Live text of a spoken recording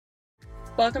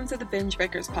Welcome to the Binge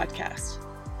Breakers podcast.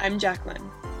 I'm Jacqueline.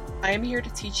 I am here to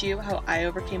teach you how I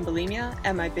overcame bulimia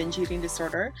and my binge eating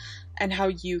disorder, and how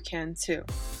you can too.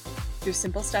 Through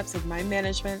simple steps of mind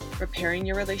management, repairing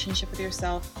your relationship with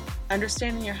yourself,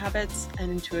 understanding your habits,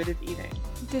 and intuitive eating.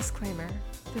 Disclaimer.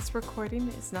 This recording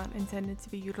is not intended to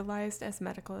be utilized as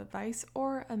medical advice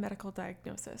or a medical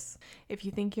diagnosis. If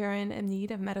you think you're in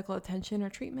need of medical attention or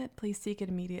treatment, please seek it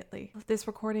immediately. This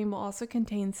recording will also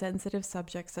contain sensitive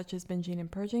subjects such as binging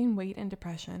and purging, weight, and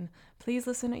depression. Please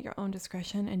listen at your own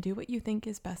discretion and do what you think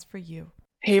is best for you.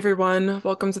 Hey everyone,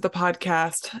 welcome to the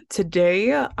podcast.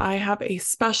 Today I have a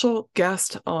special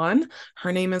guest on.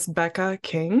 Her name is Becca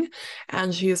King,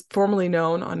 and she is formerly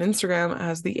known on Instagram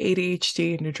as the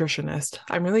ADHD nutritionist.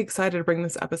 I'm really excited to bring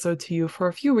this episode to you for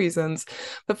a few reasons.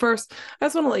 But first, I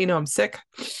just want to let you know I'm sick.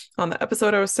 On the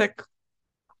episode I was sick.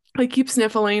 I keep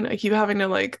sniffling. I keep having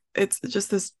to it's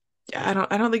just this I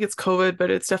don't think it's COVID,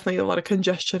 but it's definitely a lot of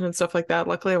congestion and stuff like that.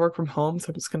 Luckily, I work from home, so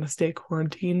I'm just going to stay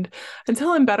quarantined until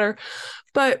I'm better.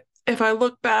 But if I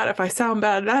look bad, if I sound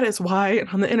bad, that is why. And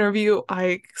on the interview,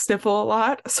 I sniffle a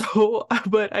lot. So,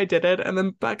 but I did it. And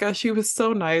then Becca, she was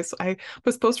so nice. I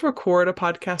was supposed to record a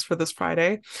podcast for this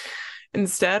Friday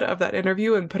instead of that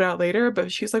interview and put out later, but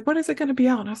she's like, when is it going to be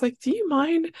out? And I was like, do you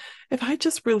mind if I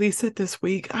just release it this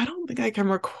week? I don't think I can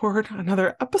record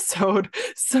another episode.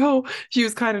 So she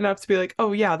was kind enough to be like,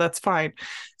 oh yeah, that's fine.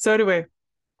 So anyway,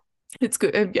 it's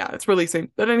good. And yeah, it's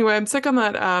releasing. But anyway, I'm sick on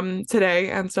that today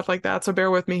and stuff like that. So bear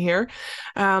with me here.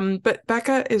 But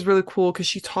Becca is really cool because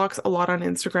she talks a lot on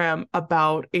Instagram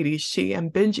about ADHD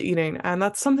and binge eating. And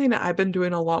that's something that I've been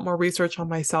doing a lot more research on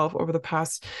myself over the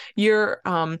past year.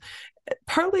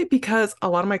 Partly because a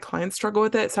lot of my clients struggle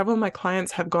with it. Several of my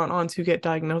clients have gone on to get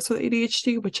diagnosed with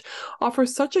ADHD, which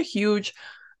offers such a huge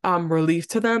relief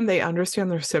to them. They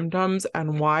understand their symptoms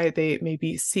and why they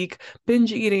maybe seek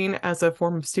binge eating as a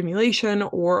form of stimulation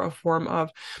or a form of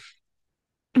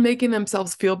making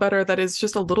themselves feel better that is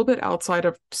just a little bit outside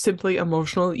of simply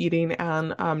emotional eating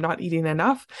and not eating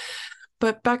enough.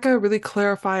 But Becca really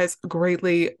clarifies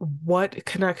greatly what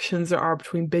connections there are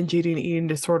between binge eating, eating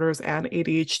disorders, and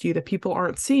ADHD that people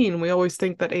aren't seeing. We always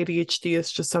think that ADHD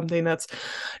is just something that's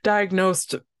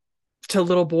diagnosed to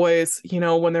little boys,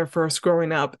 when they're first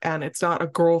growing up, and it's not a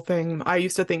girl thing. I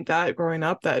used to think that growing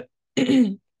up that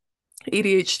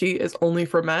ADHD is only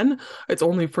for men. It's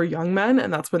only for young men,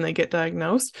 and that's when they get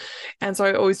diagnosed. And so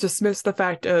I always dismiss the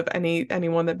fact of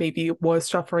anyone that maybe was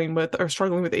suffering with or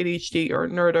struggling with ADHD or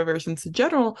neurodivergence in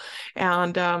general.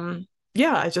 And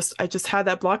I just had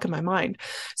that block in my mind.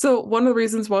 So one of the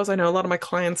reasons was I know a lot of my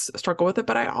clients struggle with it,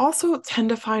 but I also tend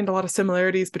to find a lot of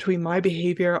similarities between my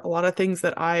behavior, a lot of things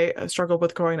that I struggled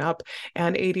with growing up,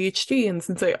 and ADHD. And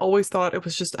since I always thought it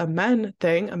was just a male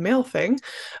thing,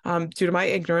 due to my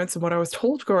ignorance and what I was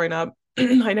told growing up,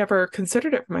 I never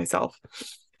considered it for myself.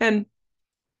 And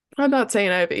I'm not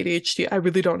saying I have ADHD. I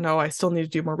really don't know. I still need to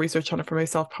do more research on it for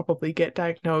myself, probably get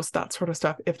diagnosed, that sort of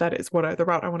stuff, if that is the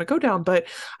route I want to go down. But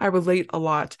I relate a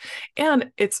lot.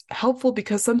 And it's helpful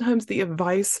because sometimes the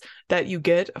advice that you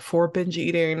get for binge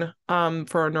eating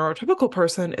for a neurotypical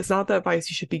person is not the advice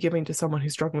you should be giving to someone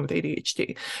who's struggling with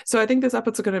ADHD. So I think this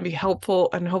episode is going to be helpful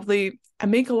and hopefully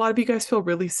make a lot of you guys feel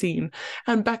really seen.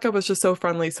 And Becca was just so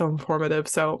friendly, so informative.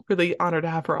 So really honored to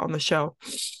have her on the show.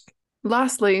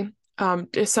 Lastly,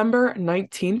 December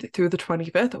 19th through the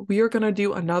 25th, we are going to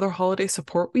do another holiday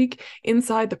support week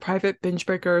inside the private Binge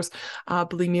Breakers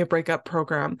bulimia breakup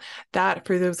program. That,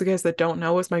 for those of you guys that don't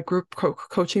know, is my group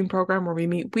coaching program where we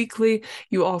meet weekly.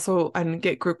 You also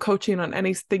get group coaching on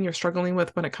anything you're struggling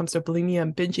with when it comes to bulimia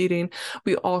and binge eating.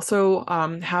 We also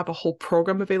have a whole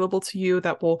program available to you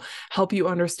that will help you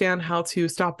understand how to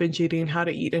stop binge eating, how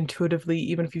to eat intuitively,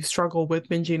 even if you struggle with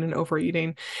binging and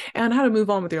overeating, and how to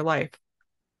move on with your life.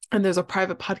 And there's a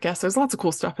private podcast. There's lots of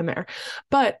cool stuff in there.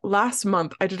 But last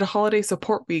month, I did a holiday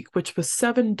support week, which was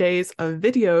 7 days of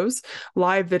videos,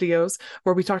 live videos,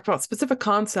 where we talked about specific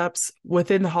concepts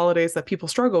within the holidays that people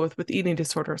struggle with eating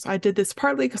disorders. I did this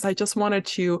partly because I just wanted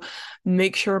to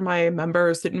make sure my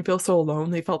members didn't feel so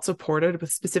alone. They felt supported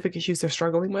with specific issues they're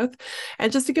struggling with.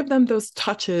 And just to give them those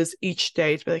touches each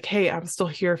day to be like, hey, I'm still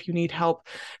here if you need help,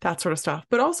 that sort of stuff.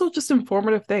 But also just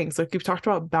informative things. Like we've talked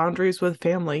about boundaries with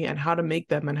family and how to make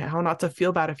them and how not to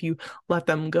feel bad if you let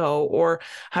them go, or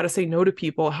how to say no to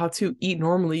people, how to eat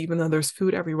normally even though there's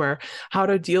food everywhere, how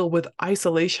to deal with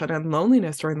isolation and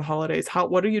loneliness during the holidays,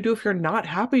 what do you do if you're not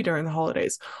happy during the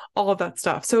holidays, all of that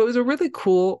stuff. So it was a really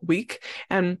cool week.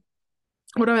 And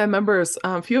one of my members,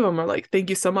 a few of them are like, thank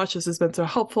you so much. This has been so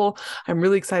helpful. I'm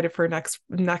really excited for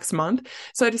next month.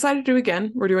 So I decided to do it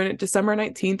again. We're doing it December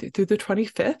 19th through the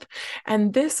 25th.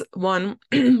 And this one,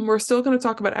 we're still going to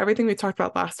talk about everything we talked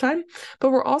about last time,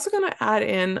 but we're also going to add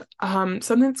in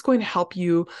something that's going to help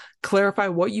you clarify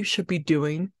what you should be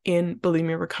doing in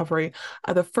bulimia recovery.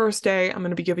 The first day, I'm going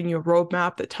to be giving you a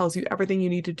roadmap that tells you everything you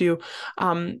need to do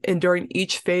and during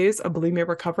each phase of bulimia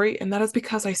recovery. And that is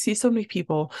because I see so many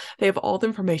people, they have all the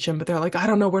information, but they're like, I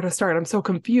don't know where to start. I'm so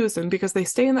confused. And because they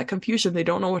stay in that confusion, they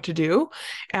don't know what to do.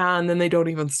 And then they don't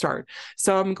even start.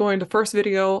 So I'm going to first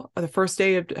video, the first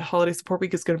day of holiday support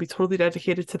week is going to be totally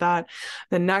dedicated to that.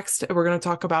 The next, we're going to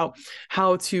talk about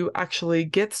how to actually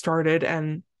get started.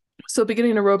 And so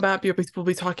beginning a roadmap, we'll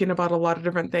be talking about a lot of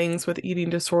different things with eating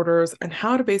disorders and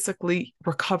how to basically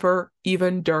recover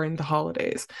even during the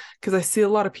holidays. Because I see a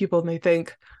lot of people and they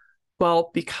think,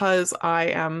 well, because I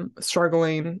am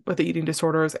struggling with the eating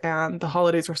disorders and the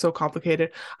holidays are so complicated,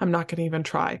 I'm not going to even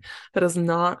try. That is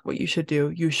not what you should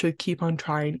do. You should keep on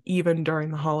trying even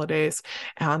during the holidays.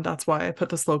 And that's why I put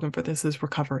the slogan for this is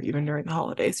recover even during the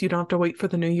holidays. You don't have to wait for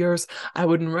the New Year's. I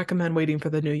wouldn't recommend waiting for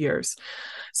the New Year's.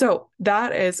 So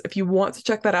that is, if you want to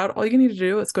check that out, all you need to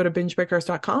do is go to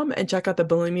bingebreakers.com and check out the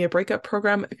Bulimia Breakup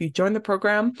Program. If you join the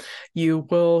program, you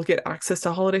will get access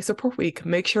to Holiday Support Week.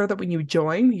 Make sure that when you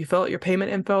join, you fill out your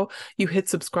payment info, you hit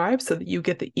subscribe so that you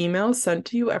get the emails sent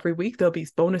to you every week. There'll be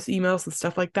bonus emails and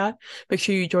stuff like that. Make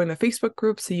sure you join the Facebook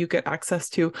group so you get access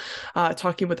to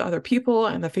talking with other people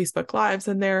and the Facebook Lives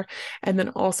in there. And then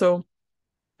also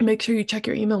make sure you check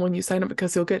your email when you sign up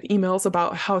because you'll get emails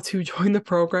about how to join the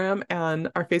program and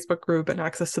our Facebook group and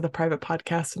access to the private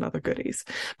podcast and other goodies.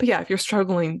 But yeah, if you're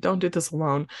struggling, don't do this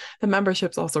alone. The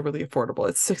membership's also really affordable.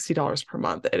 It's $60 per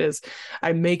month. It is.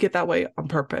 I make it that way on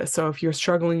purpose. So if you're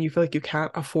struggling, you feel like you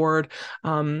can't afford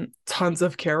tons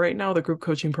of care right now, the group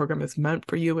coaching program is meant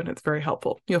for you and it's very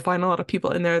helpful. You'll find a lot of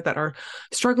people in there that are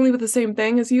struggling with the same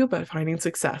thing as you, but finding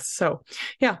success. So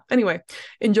yeah, anyway,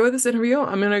 enjoy this interview.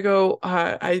 I'm going to go,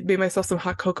 I made myself some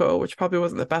hot cocoa, which probably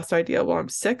wasn't the best idea while I'm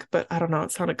sick, but I don't know,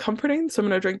 it sounded comforting. So I'm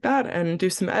going to drink that and do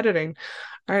some editing.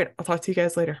 All right, I'll talk to you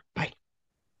guys later. Bye.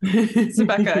 So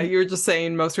Becca, you were just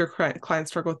saying most of your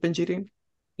clients struggle with binge eating?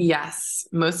 Yes,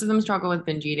 most of them struggle with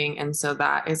binge eating. And so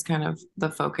that is kind of the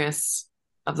focus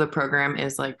of the program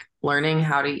is like learning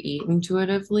how to eat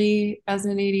intuitively as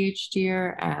an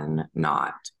ADHDer and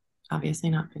not, obviously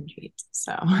not binge eat.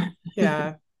 So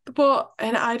yeah. Well,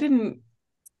 and I didn't,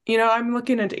 I'm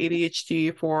looking into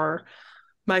ADHD for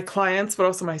my clients, but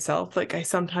also myself. Like I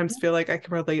sometimes feel like I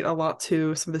can relate a lot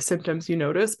to some of the symptoms you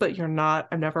notice, but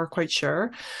I'm never quite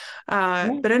sure.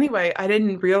 But anyway, I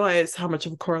didn't realize how much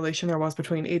of a correlation there was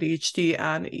between ADHD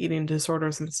and eating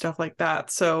disorders and stuff like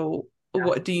that. So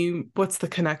what's the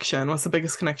connection? What's the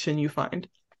biggest connection you find?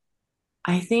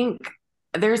 I think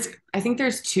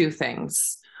there's two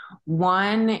things.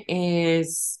 One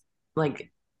is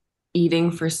like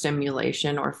eating for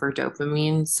stimulation or for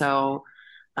dopamine. So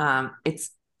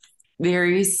it's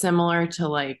very similar to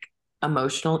like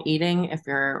emotional eating if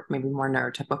you're maybe more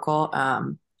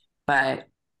neurotypical, but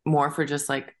more for just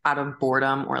like out of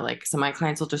boredom or like some of my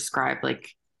clients will describe like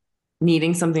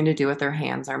needing something to do with their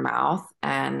hands or mouth.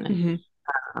 And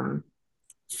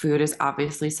food is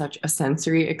obviously such a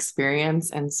sensory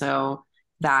experience. And so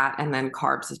that, and then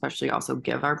carbs especially also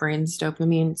give our brains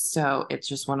dopamine. So it's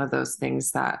just one of those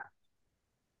things that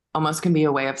almost can be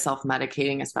a way of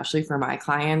self-medicating, especially for my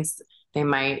clients. They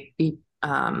might be,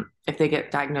 if they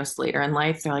get diagnosed later in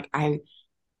life, they're like, I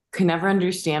could never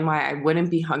understand why I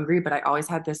wouldn't be hungry, but I always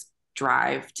had this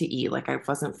drive to eat. Like I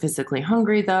wasn't physically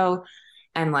hungry though.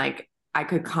 And like, I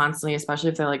could constantly,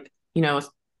 especially if they're like,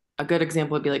 a good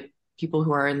example would be like people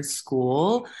who are in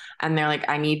school and they're like,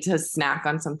 I need to snack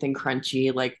on something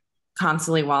crunchy, like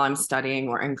constantly while I'm studying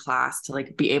or in class to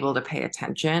like be able to pay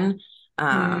attention.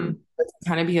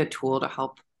 Kind of be a tool to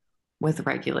help with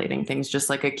regulating things, just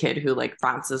like a kid who like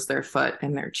bounces their foot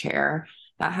in their chair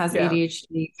that has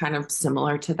ADHD, kind of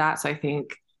similar to that. So I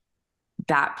think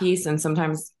that piece, and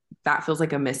sometimes that feels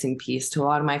like a missing piece to a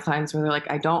lot of my clients where they're like,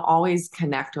 I don't always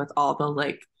connect with all the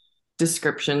like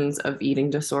descriptions of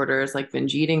eating disorders, like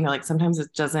binge eating. They're like, sometimes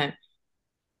it doesn't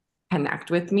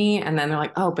connect with me. And then they're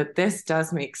like, oh, but this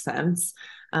does make sense.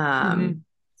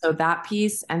 So that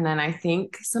piece. And then I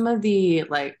think some of the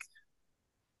like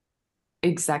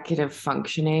executive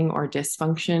functioning or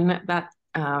dysfunction that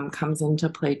comes into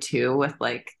play too with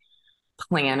like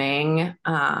planning,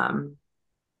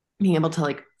 being able to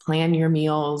like plan your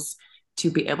meals, to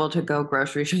be able to go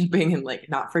grocery shopping and like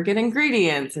not forget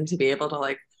ingredients and to be able to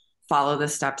like follow the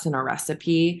steps in a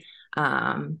recipe.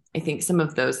 I think some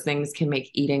of those things can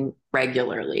make eating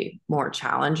regularly more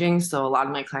challenging. So a lot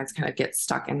of my clients kind of get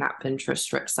stuck in that binge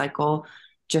restrict cycle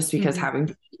just because having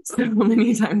to eat so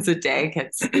many times a day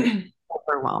gets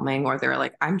overwhelming, or they're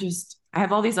like, I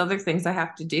have all these other things I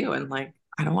have to do. And like,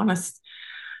 I don't want to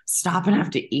stop and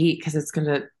have to eat because it's going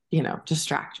to,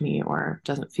 distract me or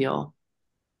doesn't feel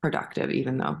productive,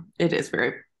 even though it is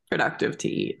very productive to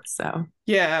eat. So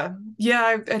yeah,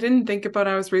 I didn't think about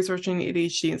when I was researching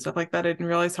ADHD and stuff like that. I didn't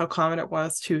realize how common it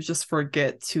was to just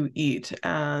forget to eat.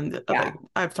 And like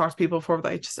I've talked to people before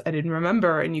that I didn't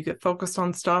remember, and you get focused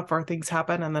on stuff or things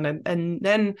happen, and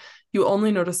then you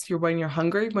only notice when you're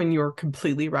hungry when you're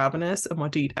completely ravenous and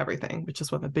want to eat everything, which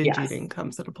is when the binge eating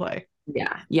comes into play.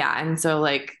 Yeah. And so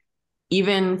like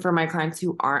even for my clients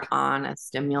who aren't on a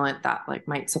stimulant that like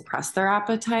might suppress their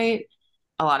appetite,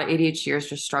 a lot of ADHDers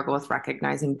just struggle with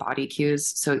recognizing body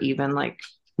cues. So even like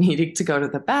needing to go to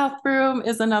the bathroom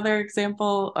is another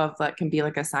example of that can be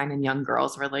like a sign in young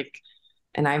girls where like,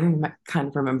 and I kind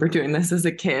of remember doing this as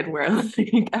a kid where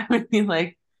like I would be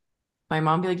like, my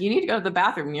mom would be like, you need to go to the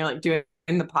bathroom. And you're like doing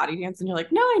the potty dance and you're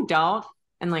like, no, I don't.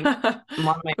 And like one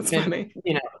of my good,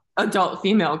 adult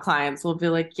female clients will be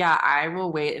like, yeah, I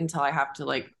will wait until I have to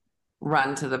like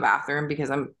run to the bathroom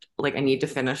because I'm like, I need to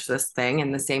finish this thing.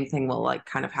 And the same thing will like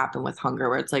kind of happen with hunger,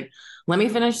 where it's like, let me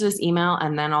finish this email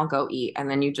and then I'll go eat. And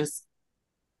then you just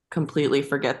completely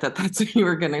forget that that's what you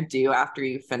were going to do after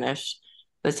you finish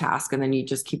the task. And then you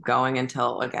just keep going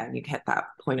until, again, you hit that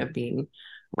point of being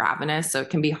ravenous. So it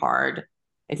can be hard.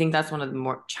 I think that's one of the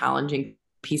more challenging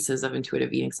pieces of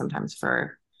intuitive eating sometimes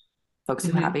for folks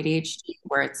who have ADHD,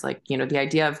 where it's like, the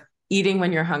idea of eating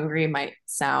when you're hungry might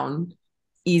sound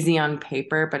easy on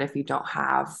paper, but if you don't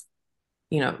have,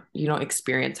 you don't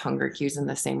experience hunger cues in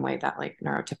the same way that like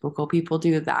neurotypical people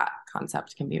do, that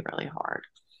concept can be really hard.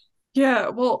 Yeah,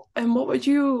 well, and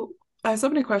I have so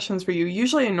many questions for you.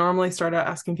 Usually I normally start out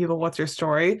asking people, what's your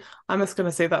story? I'm just going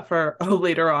to save that for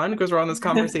later on because we're on this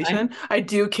conversation. I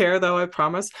do care though, I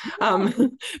promise.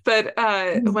 But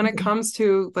when it comes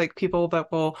to like people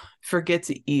that will forget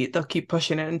to eat, they'll keep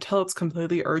pushing it until it's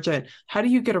completely urgent. How do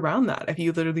you get around that if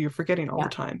you literally are forgetting all the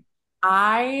time?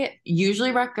 I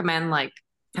usually recommend like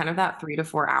kind of that 3 to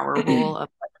 4 hour rule of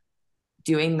like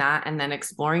doing that and then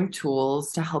exploring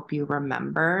tools to help you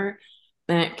remember.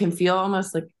 Then it can feel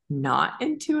almost like not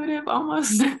intuitive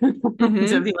almost to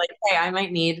be like, hey, I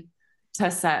might need to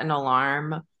set an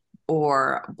alarm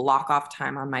or block off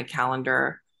time on my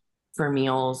calendar for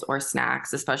meals or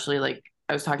snacks, especially like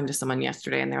I was talking to someone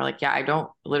yesterday and they're like, yeah, I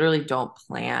literally don't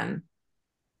plan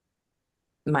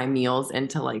my meals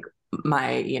into like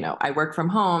my, I work from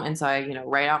home. And so I,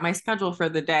 write out my schedule for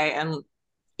the day, and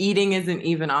eating isn't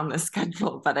even on the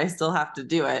schedule, but I still have to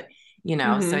do it,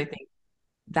 So I think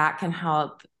that can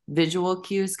help. Visual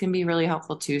cues can be really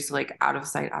helpful too. So like out of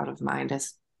sight, out of mind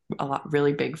is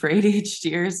really big for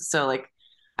ADHDers. So like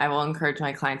I will encourage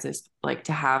my clients is like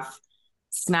to have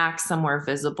snacks somewhere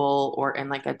visible or in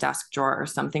like a desk drawer or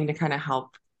something to kind of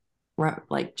help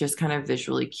like just kind of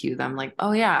visually cue them like,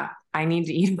 oh yeah, I need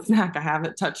to eat a snack. I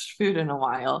haven't touched food in a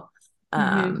while.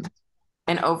 And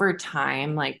over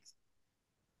time, like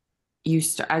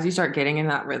as you start getting in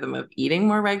that rhythm of eating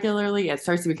more regularly, it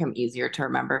starts to become easier to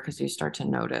remember because you start to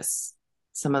notice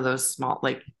some of those small,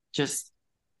 like just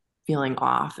feeling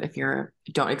off. If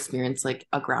don't experience like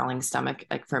a growling stomach,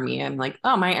 like for me, I'm like,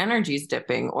 oh, my energy's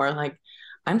dipping, or like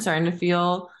I'm starting to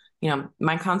feel,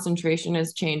 my concentration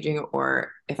is changing.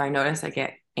 Or if I notice I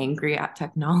get angry at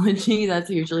technology,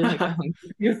 that's usually like a hunger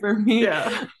cue for me.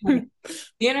 Yeah. Like,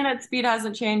 the internet speed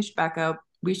hasn't changed, Becca.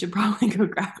 We should probably go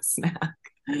grab a snack.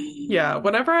 Yeah,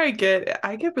 whenever I get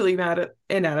really mad at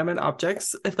inanimate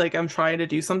objects, if like I'm trying to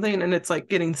do something and it's like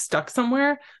getting stuck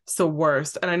somewhere, it's the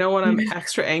worst. And I know when I'm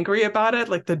extra angry about it,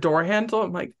 like the door handle,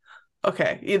 I'm like,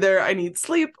 okay, either I need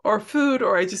sleep or food,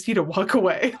 or I just need to walk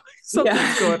away.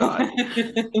 Something's going on.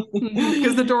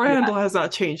 Because the door handle has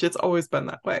not changed. It's always been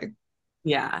that way.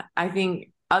 Yeah, I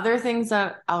think other things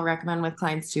that I'll recommend with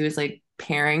clients too is like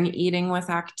pairing eating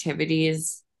with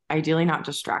activities, ideally not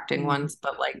distracting ones,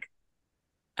 but like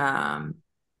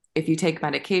if you take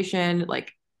medication,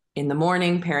 like in the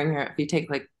morning, if you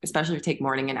take like, especially if you take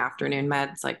morning and afternoon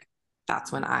meds, like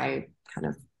that's when I kind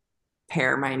of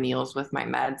pair my meals with my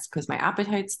meds because my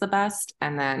appetite's the best.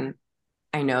 And then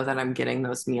I know that I'm getting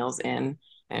those meals in,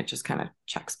 and it just kind of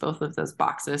checks both of those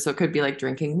boxes. So it could be like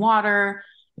drinking water,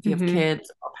 if you have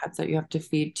kids or pets that you have to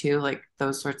feed too, like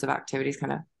those sorts of activities,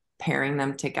 kind of pairing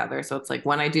them together. So it's like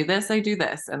when I do this, I do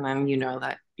this. And then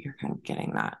that you're kind of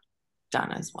getting that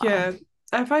done as well. Yeah.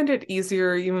 I find it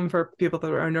easier even for people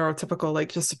that are neurotypical, like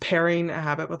just pairing a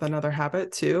habit with another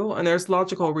habit too. And there's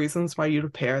logical reasons why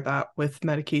you'd pair that with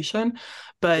medication.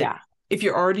 But Yeah. if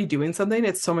you're already doing something,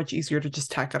 it's so much easier to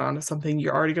just tack it onto something.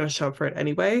 You're already going to show up for it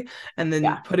anyway. And then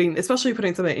Yeah. especially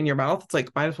putting something in your mouth, it's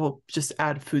like, might as well just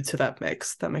add food to that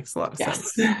mix. That makes a lot of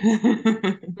Yes. sense.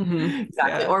 Exactly.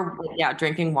 Yeah. Or yeah,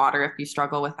 drinking water if you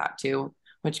struggle with that too,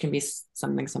 which can be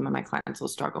something some of my clients will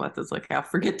struggle with, is like, I'll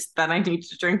forget that I need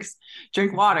to drink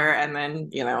water, and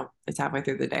then, it's halfway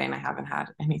through the day and I haven't had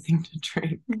anything to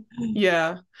drink.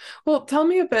 Yeah. Well, tell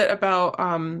me a bit about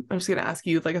I'm just gonna ask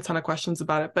you like a ton of questions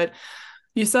about it, but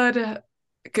you said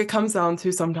it comes down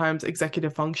to sometimes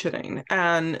executive functioning.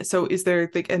 And so is there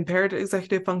like impaired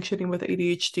executive functioning with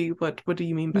ADHD? What do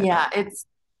you mean by Yeah, that? it's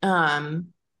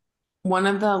one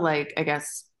of the, like, I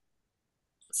guess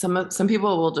some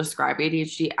people will describe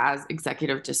ADHD as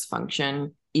executive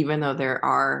dysfunction, even though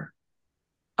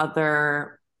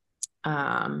other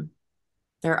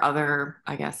there are other,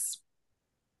 I guess,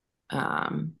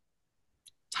 um,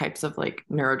 types of like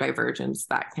neurodivergence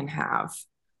that can have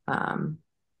um,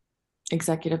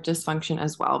 executive dysfunction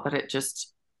as well. But it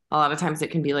just, a lot of times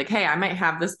it can be like, hey, I might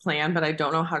have this plan, but I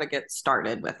don't know how to get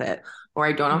started with it, or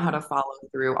I don't know how to follow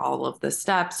through all of the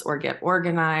steps, or get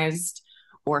organized,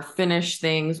 or finish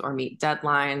things, or meet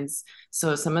deadlines.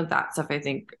 So some of that stuff, I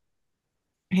think,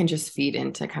 can just feed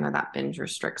into kind of that binge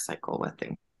restrict cycle with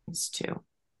things too.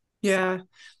 Yeah.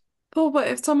 Well, but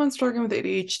if someone's struggling with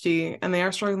ADHD and they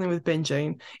are struggling with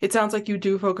binging, it sounds like you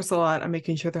do focus a lot on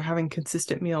making sure they're having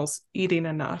consistent meals, eating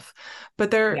enough.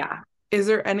 But Yeah. is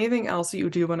there anything else that you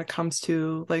do when it comes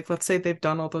to, like, let's say they've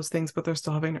done all those things, but they're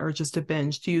still having urges to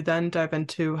binge? Do you then dive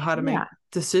into how to make Yeah.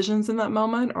 decisions in that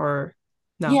moment, or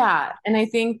no? Yeah. And I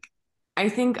think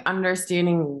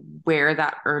understanding where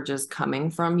that urge is coming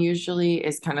from usually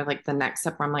is kind of like the next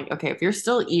step, where I'm like, okay, if you're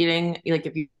still eating, like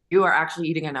if you are actually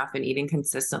eating enough and eating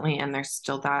consistently, and there's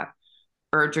still that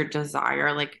urge or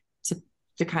desire, like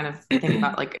to kind of think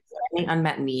about like any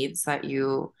unmet needs that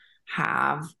you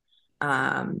have.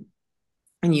 Um,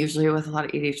 and usually with a lot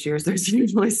of ADHDers, there's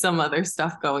usually some other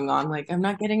stuff going on, like I'm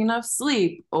not getting enough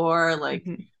sleep, or like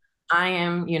Mhm. I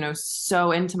am,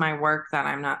 so into my work that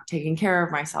I'm not taking care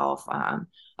of myself,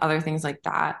 other things like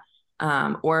that.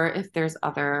 Or if there's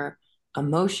other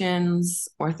emotions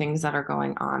or things that are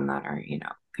going on that are,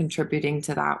 contributing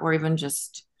to that, or even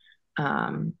just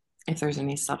if there's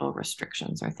any subtle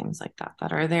restrictions or things like that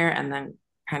that are there, and then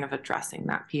kind of addressing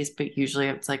that piece. But usually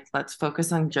it's like, let's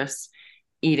focus on just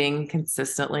eating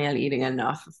consistently and eating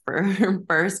enough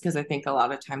first, because I think a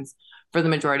lot of times for the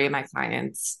majority of my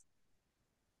clients,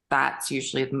 that's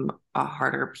usually a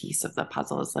harder piece of the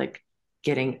puzzle, is like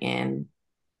getting in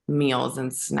meals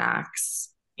and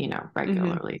snacks,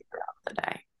 regularly throughout the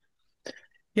day.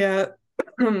 Yeah.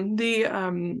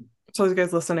 So you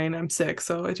guys listening, I'm sick,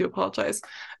 so I do apologize.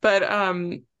 But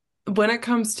when it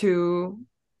comes to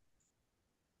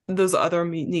those other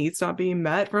needs not being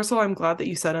met, first of all, I'm glad that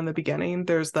you said in the beginning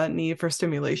there's that need for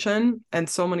stimulation, and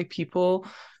so many people,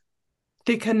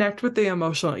 they connect with the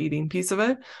emotional eating piece of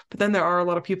it, but then there are a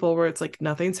lot of people where it's like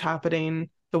nothing's happening.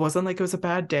 It wasn't like it was a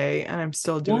bad day, and I'm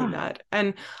still doing that.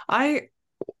 And I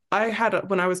had,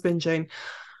 when I was binging,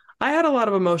 I had a lot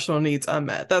of emotional needs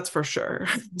unmet, that's for sure.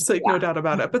 It's like no doubt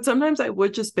about it. But sometimes I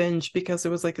would just binge because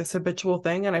it was like a habitual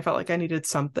thing, and I felt like I needed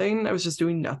something. I was just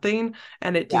doing nothing,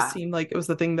 and it just seemed like it was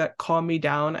the thing that calmed me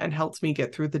down and helped me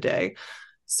get through the day.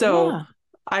 So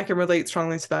I can relate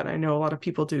strongly to that, and I know a lot of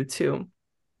people do too.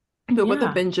 But with the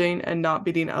binging and not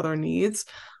meeting other needs,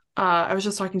 I was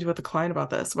just talking with a client about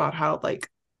this, about how like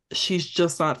she's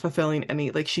just not fulfilling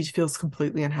any, like she feels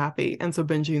completely unhappy. And so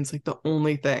binging is like the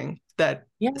only thing that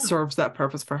serves that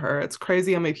purpose for her. It's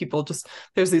crazy how many people just,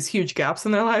 there's these huge gaps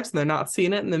in their lives and they're not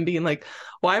seeing it, and then being like,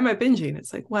 why am I binging?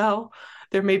 It's like, well,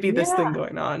 there may be this thing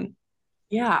going on.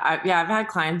 I've had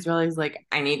clients realize like,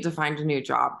 I need to find a new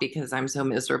job because I'm so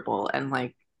miserable, and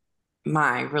like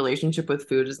my relationship with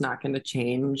food is not going to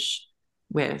change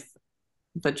with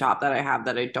the job that I have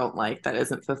that I don't like, that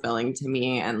isn't fulfilling to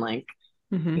me. And like,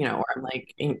 or I'm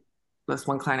like, this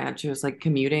one client I had, she was like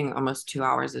commuting almost 2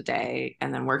 hours a day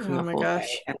and then working a full day.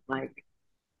 And like,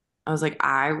 I was like,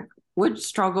 I would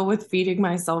struggle with feeding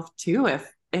myself too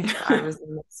if I was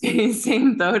in the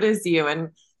same boat as you. And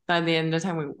by the end of the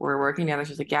time we were working together,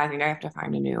 she's like, yeah, I think I have to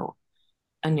find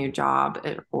a new job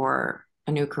or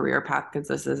a new career path, because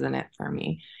this isn't it for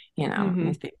me. And I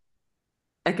think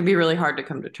it can be really hard to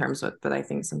come to terms with, but I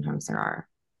think sometimes there are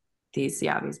these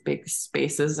big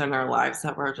spaces in our lives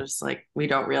that we're just like, we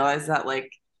don't realize that,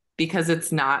 like, because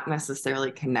it's not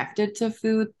necessarily connected to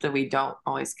food, that we don't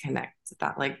always connect to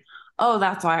that, like, oh,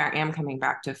 that's why I am coming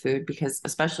back to food, because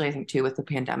especially I think too with the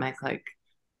pandemic, like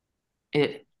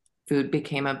food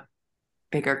became a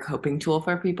bigger coping tool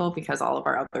for people because all of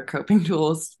our other coping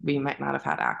tools we might not have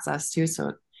had access to. So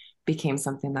it became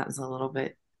something that was a little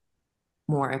bit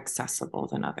more accessible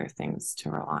than other things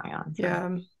to rely on.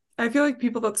 Yeah. I feel like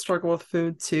people that struggle with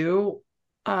food too,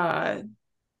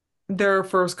 their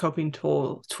first coping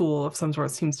tool of some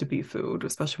sort seems to be food,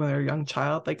 especially when they're a young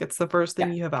child. Like it's the first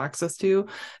thing you have access to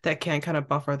that can kind of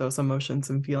buffer those emotions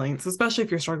and feelings, especially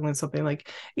if you're struggling with something like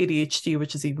ADHD,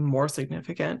 which is even more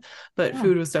significant. But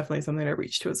food was definitely something I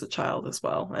reached to as a child as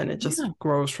well. And it just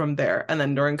grows from there. And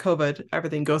then during COVID,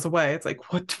 everything goes away. It's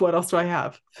like, what else do I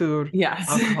have? Food,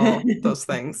 alcohol, those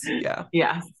things. Yeah.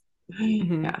 Yes.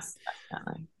 Mm-hmm. Yes,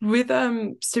 definitely.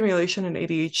 With stimulation and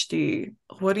ADHD,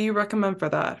 what do you recommend for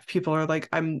that? If people are like,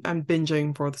 I'm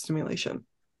binging for the stimulation.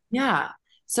 Yeah.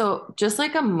 So just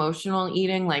like emotional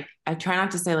eating, like I try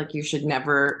not to say like you should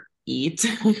never eat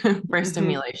for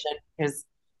stimulation, because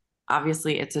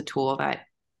obviously it's a tool that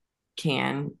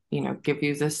can, give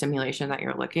you the stimulation that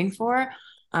you're looking for.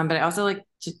 But I also like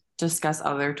to discuss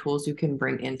other tools you can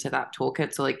bring into that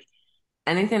toolkit. So like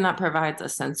anything that provides a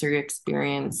sensory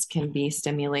experience can be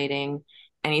stimulating.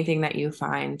 Anything that you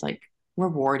find like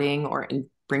rewarding or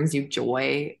brings you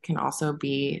joy can also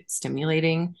be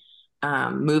stimulating.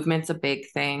 Movement's a big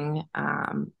thing.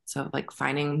 So like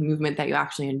finding movement that you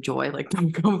actually enjoy, like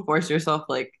don't go force yourself.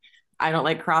 Like I don't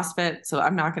like CrossFit, so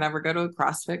I'm not gonna ever go to a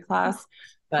CrossFit class,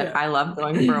 but I love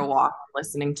going for a walk.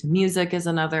 Listening to music is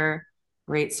another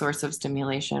great source of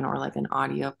stimulation, or like an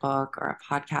audiobook or a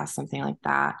podcast, something like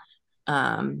that.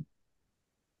 Some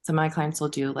of my clients will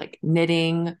do like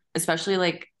knitting, especially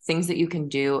like things that you can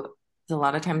do. A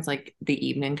lot of times, like the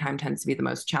evening time tends to be the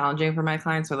most challenging for my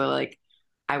clients, where they're like,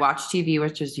 I watch TV,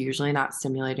 which is usually not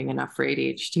stimulating enough for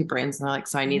ADHD brains. And they're like,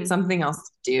 so I need something else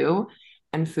to do.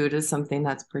 And food is something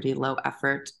that's pretty low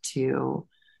effort to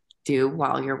do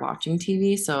while you're watching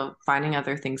TV. So finding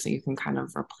other things that you can kind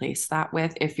of replace that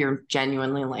with if you're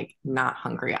genuinely like not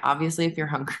hungry. Obviously, if you're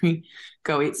hungry,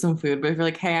 go eat some food. But if you're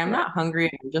like, hey, I'm not hungry,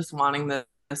 I'm just wanting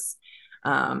this.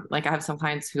 Like I have some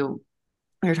clients who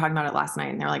we were talking about it last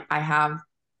night, and they're like,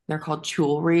 they're called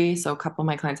jewelry. So a couple of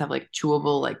my clients have like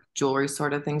chewable, like jewelry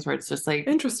sort of things where it's just like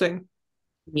interesting.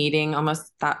 Needing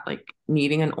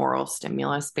an oral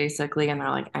stimulus basically. And they're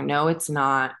like, I know it's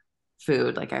not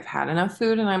food. Like I've had enough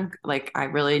food and I'm like, I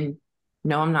really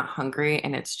know I'm not hungry,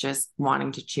 and it's just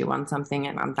wanting to chew on something.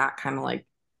 And that kind of like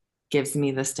gives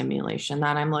me the stimulation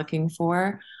that I'm looking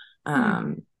for.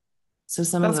 So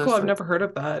some That's of those cool. I've never heard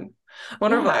of that. I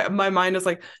wonder if my mind is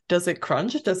like, does it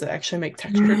crunch? Does it actually make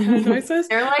texture kind of noises?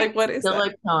 They're like what is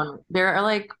silicone. that? There are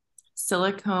like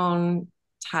silicone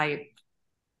type,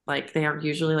 like they are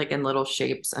usually like in little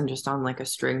shapes and just on like a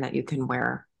string that you can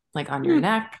wear like on your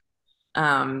neck.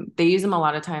 They use them a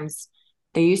lot of times.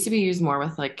 They used to be used more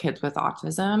with like kids with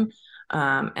autism.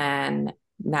 And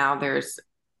now there's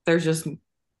just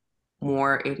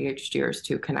more ADHDers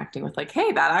too connecting with like,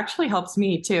 hey, that actually helps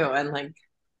me too. And like,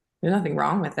 there's nothing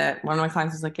wrong with it. One of my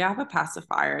clients was like, yeah, I have a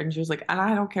pacifier. And she was like, and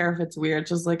I don't care if it's weird.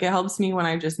 Just like, it helps me when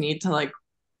I just need to like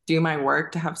do my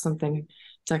work, to have something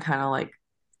to kind of like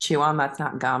chew on that's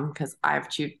not gum, because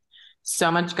I've chewed so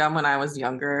much gum when I was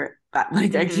younger that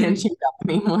like I can't chew gum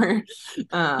anymore.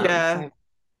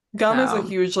 Gum is a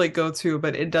huge like go-to,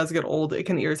 but it does get old. It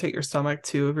can irritate your stomach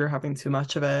too if you're having too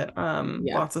much of it.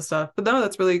 Lots of stuff. But no,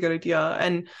 that's really a good idea.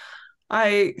 And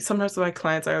I sometimes with my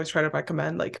clients, I always try to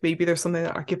recommend like maybe there's something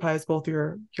that occupies both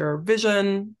your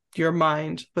vision, your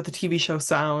mind, but the TV show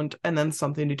sound, and then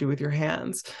something to do with your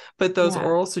hands. But those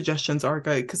oral suggestions are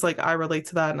good, because like I relate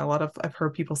to that, and I've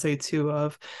heard people say too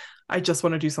of, I just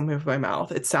want to do something with my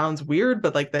mouth. It sounds weird,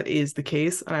 but like that is the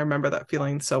case. And I remember that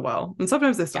feeling so well. And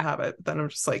sometimes I still have it. Then I'm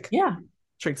just like,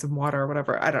 drink some water or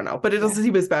whatever. I don't know. But it doesn't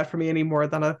seem as bad for me anymore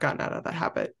than I've gotten out of that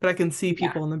habit. But I can see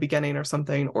people in the beginning or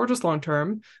something, or just long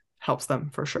term, helps them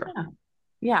for sure.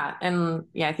 And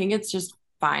I think it's just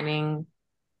finding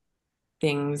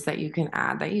things that you can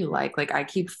add that you like. Like I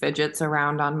keep fidgets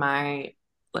around on my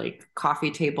like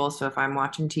coffee table. So if I'm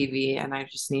watching TV and I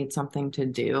just need something to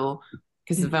do,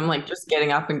 because if I'm like just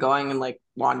getting up and going and like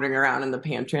wandering around in the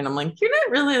pantry and I'm like, you're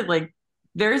not really like,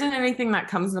 there isn't anything that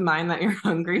comes to mind that you're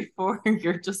hungry for.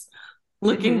 You're just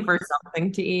looking for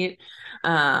something to eat.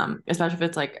 Especially if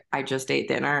it's like, I just ate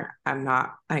dinner. I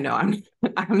know I'm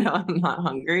not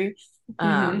hungry.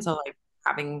 So like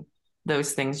having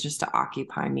those things just to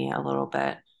occupy me a little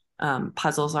bit.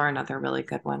 Puzzles are another really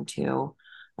good one too.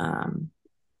 I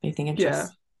think it's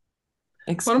just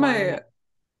exploring.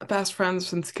 best friends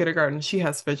since kindergarten. She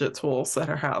has fidget tools at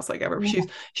her house. Like ever. Yeah.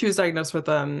 She was diagnosed with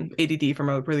ADD from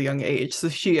a really young age. So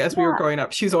as we were Yeah. growing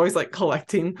up, she's always like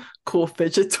collecting cool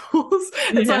fidget tools.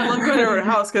 And so I love going to her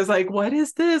house because like, what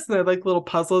is this? And they're like little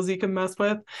puzzles you can mess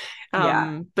with.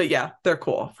 Yeah. But yeah, they're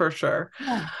cool for sure.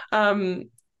 Yeah.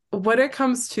 When it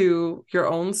comes to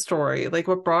your own story, like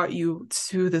what brought you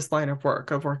to this line of work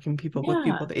of working with people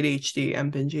with ADHD and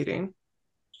binge eating?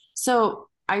 So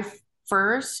I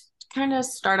first kind of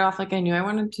started off like I knew I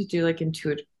wanted to do like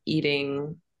intuitive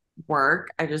eating work.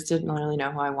 I just didn't really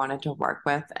know who I wanted to work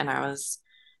with. And I was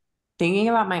thinking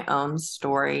about my own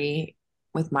story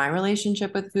with my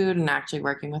relationship with food and actually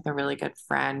working with a really good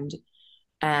friend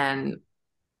and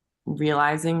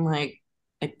realizing like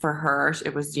for her,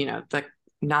 it was, the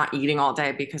not eating all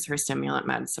day because her stimulant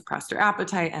meds suppressed her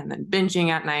appetite and then binging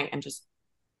at night and just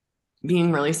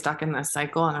being really stuck in this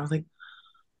cycle. And I was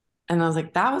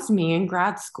like, that was me in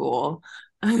grad school.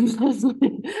 And I was like,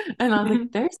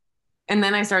 and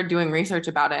then I started doing research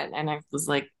about it. And I was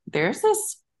like, there's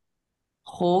this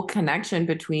whole connection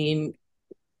between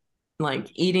like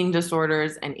eating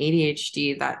disorders and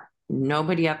ADHD that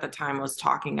nobody at the time was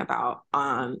talking about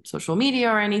on social media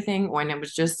or anything. When it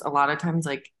was just a lot of times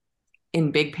like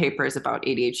in big papers about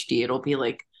ADHD, it'll be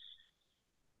like,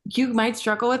 you might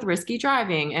struggle with risky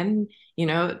driving and,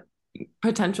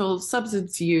 potential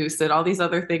substance use and all these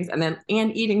other things, and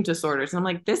eating disorders. And I'm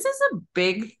like, this is a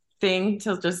big thing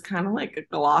to just kind of like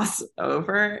gloss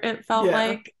over, it felt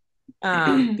like.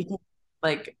 Because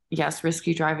like, yes,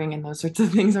 risky driving and those sorts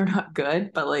of things are not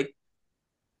good, but like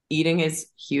eating is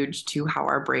huge to how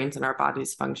our brains and our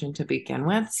bodies function to begin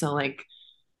with. So like,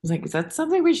 I was like, that's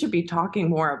something we should be talking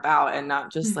more about and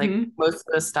not just like most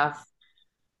of the stuff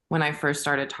when I first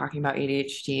started talking about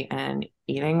ADHD and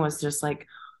eating was just like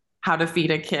how to feed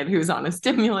a kid who's on a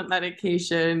stimulant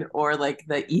medication or like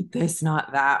the eat this,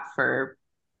 not that for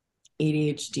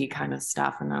ADHD kind of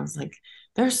stuff. And I was like,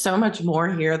 there's so much more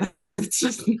here that's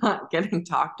just not getting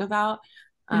talked about.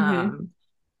 And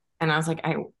I was like,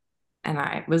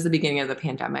 I was the beginning of the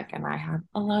pandemic and I had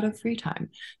a lot of free time.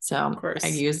 So I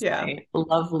used my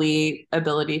lovely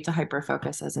ability to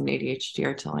hyperfocus as an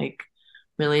ADHDer to like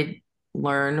really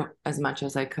learn as much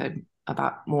as I could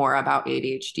more about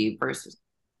ADHD versus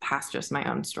past just my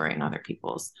own story and other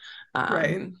people's.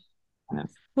 Right.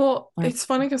 Well, it's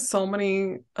funny because so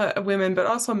many women, but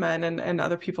also men and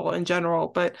other people in general,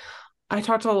 but I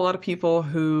talk to a lot of people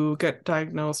who get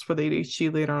diagnosed with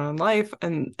ADHD later on in life,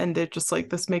 and they're just like,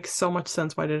 this makes so much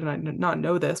sense. Why did I not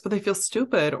know this? But they feel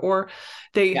stupid, or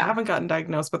they haven't gotten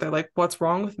diagnosed, but they're like, what's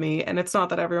wrong with me? And it's not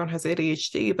that everyone has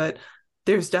ADHD, but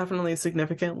there's definitely a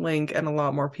significant link, and a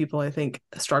lot more people, I think,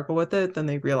 struggle with it than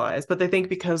they realize. But they think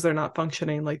because they're not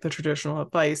functioning like the traditional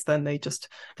advice, then they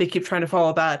keep trying to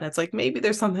follow that. And it's like, maybe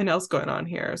there's something else going on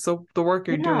here. So the work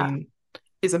you're doing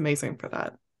is amazing for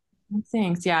that.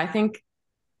 Thanks. Yeah, I think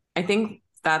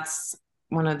that's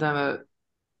one of the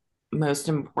most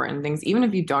important things. Even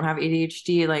if you don't have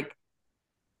ADHD, like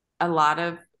a lot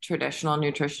of traditional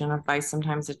nutrition advice,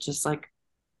 sometimes it just like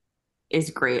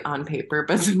is great on paper,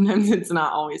 but sometimes it's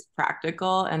not always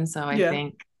practical. And so I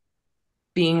think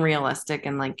being realistic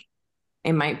and like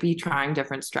it might be trying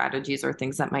different strategies or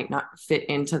things that might not fit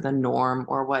into the norm,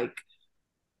 or like,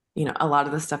 a lot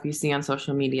of the stuff you see on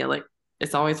social media, like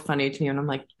it's always funny to me when I'm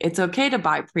like, it's okay to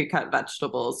buy pre-cut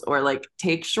vegetables or like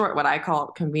take what I call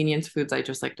convenience foods. I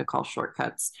just like to call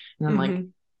shortcuts. And I'm like,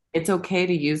 it's okay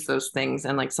to use those things.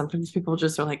 And like, sometimes people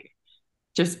just are like,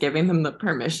 just giving them the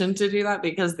permission to do that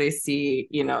because they see,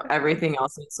 everything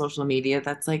else in social media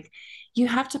that's like, you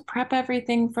have to prep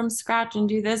everything from scratch and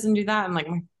do this and do that. And like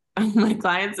my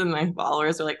clients and my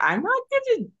followers are like, I'm not going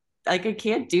to, like, I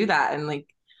can't do that. And like,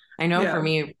 I know for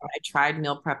me, when I tried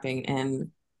meal prepping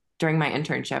and during my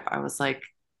internship, I was like,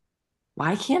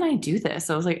 why can't I do this?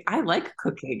 I was like, I like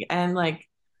cooking and like,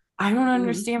 I don't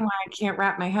understand why I can't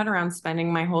wrap my head around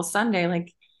spending my whole Sunday,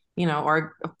 like,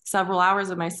 or several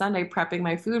hours of my Sunday prepping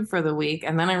my food for the week.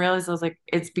 And then I realized I was like,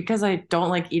 it's because I don't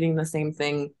like eating the same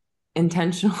thing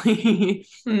intentionally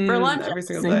for lunch every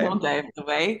single day of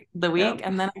the week.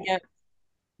 And then I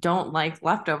don't like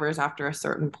leftovers after a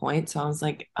certain point. So I was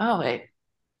like, oh, it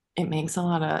makes a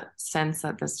lot of sense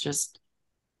that this just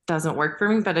doesn't work for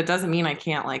me, but it doesn't mean I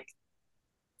can't like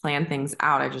plan things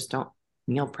out. I just don't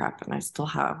meal prep and I still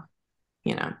have,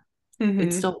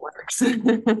 it still works.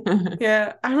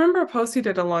 Yeah. I remember a post you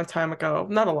did a long time ago,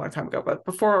 not a long time ago, but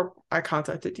before I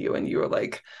contacted you, and you were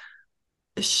like,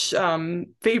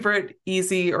 favorite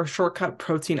easy or shortcut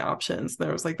protein options.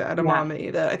 There was like the Yeah.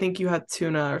 edamame that I think you had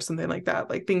tuna or something like that,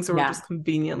 like things that were Yeah. just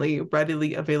conveniently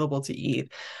readily available to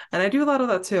eat. And I do a lot of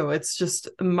that too. It's just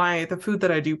the food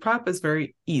that I do prep is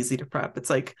very easy to prep. It's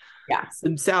like Yeah.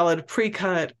 some salad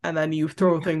pre-cut and then you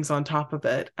throw things on top of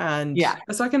it. And I Yeah.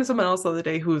 was talking to someone else the other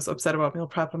day who was upset about meal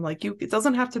prep. I'm like, it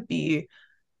doesn't have to be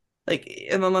like,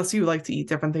 and unless you like to eat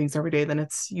different things every day, then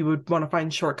you would want to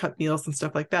find shortcut meals and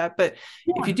stuff like that. But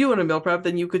if you do want to meal prep,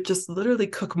 then you could just literally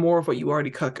cook more of what you already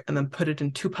cook and then put it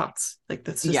in 2 pots. Like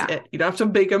that's just it. You don't have to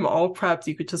make them all prepped.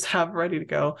 You could just have ready to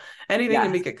go. Anything to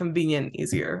make it convenient,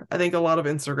 easier. I think a lot of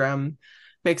Instagram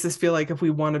makes us feel like if we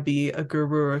want to be a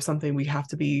guru or something, we have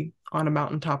to be on a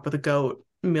mountaintop with a goat,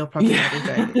 meal prepping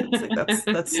everything. It's like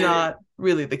that's not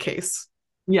really the case.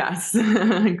 Yes,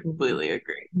 I completely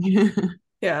agree.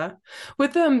 Yeah.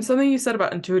 With something you said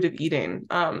about intuitive eating,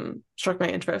 struck my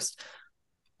interest.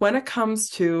 When it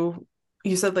comes to,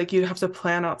 you said like you have to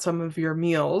plan out some of your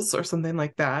meals or something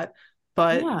like that,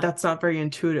 but that's not very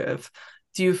intuitive.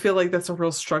 Do you feel like that's a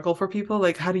real struggle for people?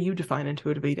 Like, how do you define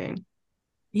intuitive eating?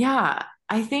 Yeah,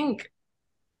 I think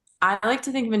I like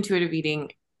to think of intuitive eating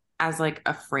as like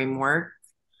a framework,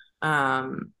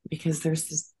 because there's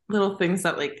just little things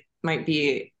that like might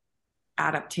be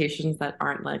adaptations that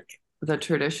aren't like the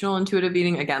traditional intuitive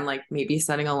eating. Again, like maybe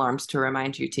setting alarms to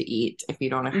remind you to eat if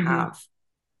you don't have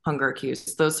hunger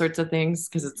cues, those sorts of things.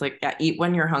 Because it's like, yeah, eat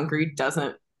when you're hungry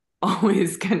doesn't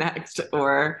always connect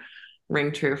or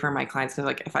ring true for my clients. Because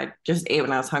like if I just ate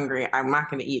when I was hungry, I'm not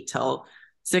going to eat till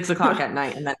 6 o'clock at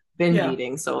night and then binge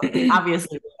eating. So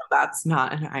obviously that's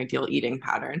not an ideal eating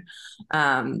pattern.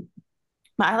 But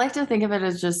I like to think of it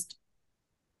as just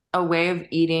a way of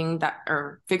eating that,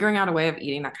 or figuring out a way of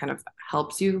eating that kind of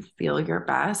helps you feel your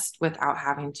best without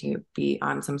having to be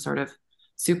on some sort of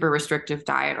super restrictive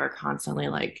diet or constantly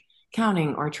like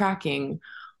counting or tracking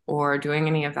or doing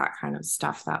any of that kind of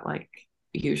stuff that like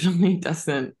usually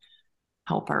doesn't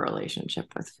help our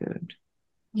relationship with food.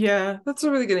 Yeah, that's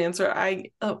a really good answer.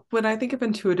 When I think of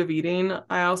intuitive eating,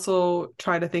 I also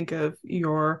try to think of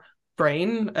your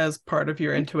brain as part of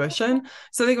your intuition.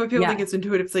 So I think when people think it's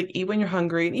intuitive, it's like eat when you're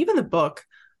hungry. And even the book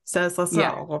says that's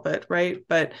not all of it, right?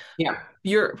 But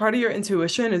your part of your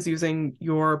intuition is using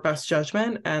your best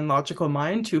judgment and logical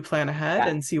mind to plan ahead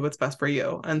and see what's best for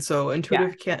you. And so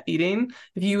intuitive eating,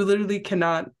 if you literally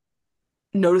cannot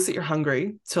notice that you're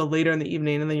hungry till later in the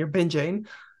evening and then you're binging,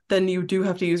 then you do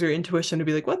have to use your intuition to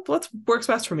be like, what works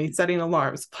best for me? Setting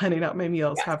alarms, planning out my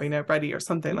meals, having it ready or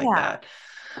something like that.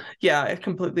 Yeah, I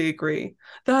completely agree.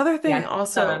 The other thing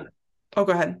also, go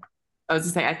ahead. I was to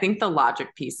say, I think the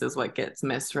logic piece is what gets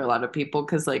missed for a lot of people.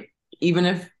 Cause like,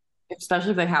 even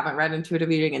especially if they haven't read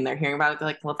intuitive eating and they're hearing about it, they're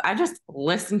like, well, if I just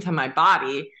listen to my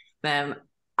body, then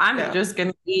I'm just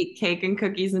going to eat cake and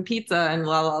cookies and pizza and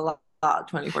la, la, la, la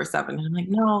 24/7. And I'm like,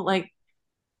 no, like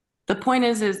the point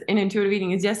is in intuitive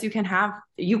eating is yes, you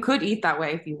could eat that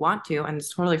way if you want to, and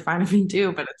it's totally fine if you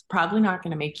do, but it's probably not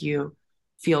going to make you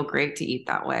feel great to eat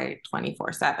that way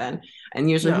 24/7. And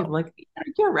usually people are like,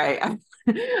 you're right.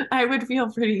 I would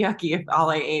feel pretty yucky if all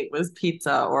I ate was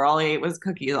pizza or all I ate was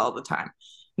cookies all the time,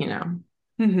 you know?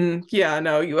 Yeah,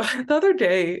 no, the other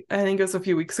day, I think it was a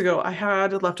few weeks ago, I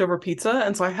had leftover pizza.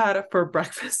 And so I had it for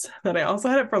breakfast. Then I also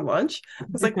had it for lunch. I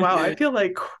was like, wow, I feel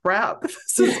like crap.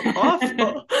 This is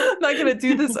awful. I'm not going to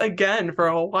do this again for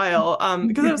a while.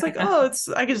 Because I was like,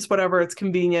 I can just whatever. It's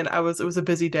convenient. It was a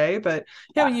busy day. But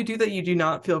when you do that, you do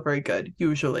not feel very good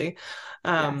usually.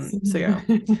 So yeah.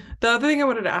 The other thing I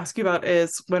wanted to ask you about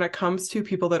is when it comes to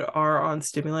people that are on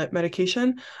stimulant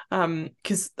medication,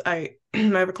 because I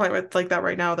have a client like that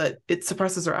right now that it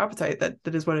suppresses their appetite. That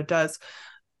is what it does.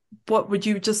 What would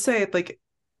you just say? Like,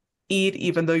 eat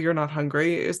even though you're not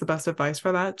hungry is the best advice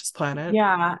for that? Just plan it.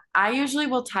 Yeah, I usually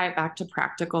will tie it back to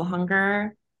practical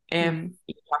hunger. If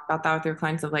you talk about that with your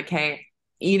clients of like, hey,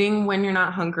 eating when you're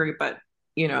not hungry, but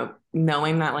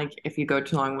knowing that like if you go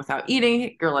too long without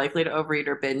eating, you're likely to overeat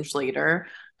or binge later.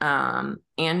 And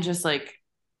just like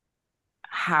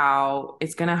how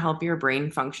it's going to help your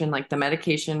brain function. Like the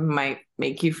medication might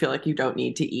make you feel like you don't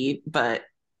need to eat, but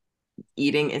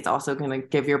eating is also going to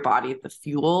give your body the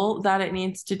fuel that it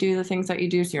needs to do the things that you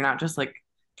do. So you're not just like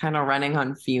kind of running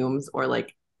on fumes or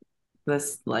like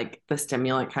this, like the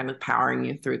stimulant kind of powering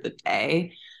you through the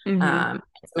day.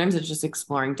 Sometimes it's just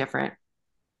exploring different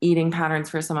eating patterns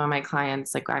for some of my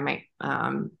clients. Like I might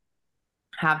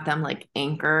have them like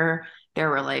anchor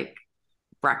their like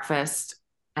breakfast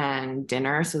and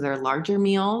dinner, so they're larger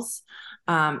meals,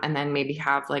 and then maybe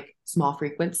have like small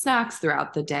frequent snacks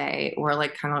throughout the day, or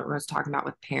like kind of what I was talking about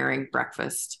with pairing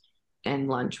breakfast and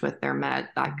lunch with their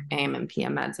like AM and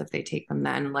PM meds if they take them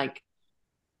then, like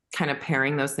kind of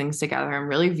pairing those things together and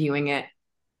really viewing it,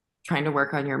 trying to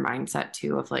work on your mindset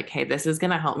too of like, hey, this is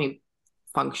going to help me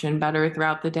function better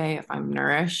throughout the day if I'm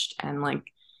nourished, and like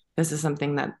this is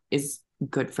something that is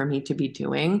good for me to be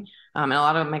doing. And a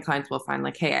lot of my clients will find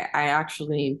like, hey, I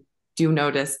actually do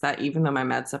notice that even though my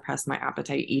meds suppress my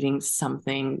appetite, eating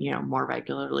something, more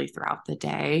regularly throughout the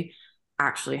day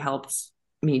actually helps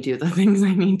me do the things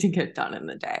I need to get done in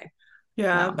the day.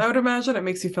 Yeah, I would imagine it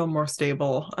makes you feel more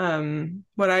stable.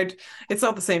 It's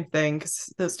not the same thing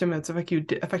because the stimulants affect you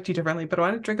differently. But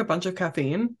when I drink a bunch of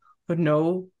caffeine with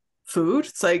no food,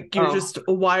 it's like you're just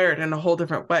wired in a whole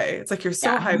different way. It's like you're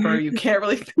so hyper, you can't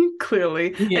really think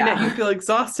clearly, and yet you feel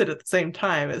exhausted at the same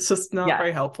time. It's just not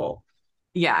very helpful.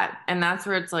 Yeah, and that's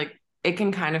where it's like it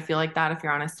can kind of feel like that if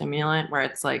you're on a stimulant, where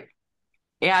it's like,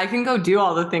 yeah, I can go do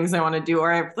all the things I want to do,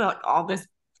 or I feel like all this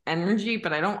energy,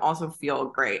 but I don't also feel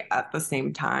great at the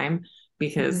same time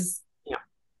because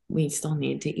we still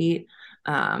need to eat.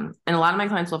 And a lot of my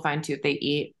clients will find too, if they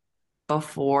eat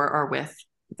before or with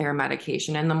their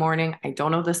medication in the morning, I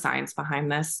don't know the science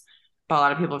behind this, but a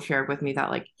lot of people have shared with me that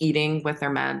like eating with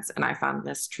their meds, and I found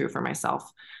this true for myself,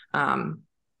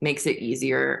 makes it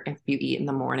easier if you eat in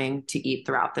the morning to eat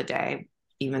throughout the day,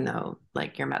 even though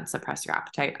like your meds suppress your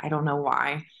appetite. I don't know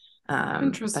why.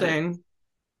 Interesting.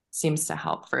 Seems to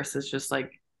help versus just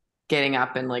like getting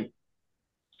up and like,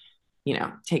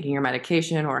 taking your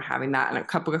medication or having that in a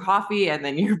cup of coffee, and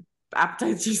then your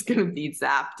appetite's just going to be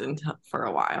zapped for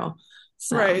a while.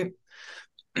 So. Right.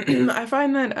 I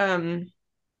find that,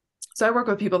 so I work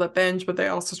with people that binge, but they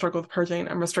also struggle with purging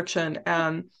and restriction.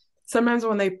 And sometimes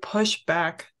when they push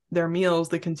back their meals,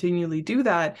 they continually do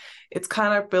that. It's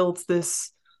kind of builds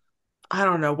this, I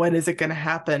don't know, when is it going to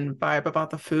happen vibe about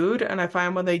the food. And I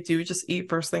find when they do just eat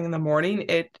first thing in the morning,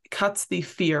 it cuts the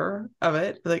fear of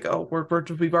it. Like, oh,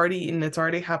 we've already eaten. It's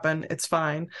already happened. It's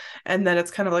fine. And then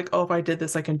it's kind of like, oh, if I did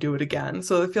this, I can do it again.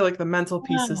 So I feel like the mental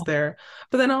piece is there.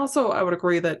 But then also I would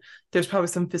agree that there's probably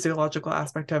some physiological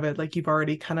aspect of it. Like you've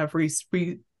already kind of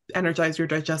re-energized your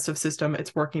digestive system.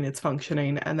 It's working, it's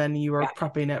functioning. And then you are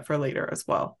prepping it for later as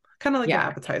well. Kind of like an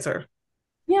appetizer.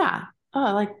 Yeah.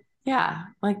 Oh, like,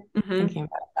 thinking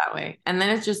about it that way. And then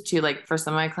it's just too, like for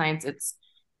some of my clients, it's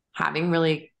having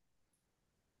really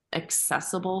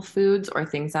accessible foods or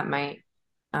things that might,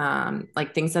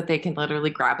 like things that they can literally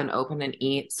grab and open and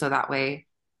eat. So that way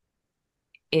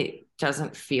it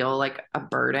doesn't feel like a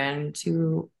burden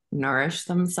to nourish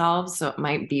themselves. So it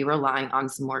might be relying on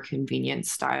some more convenient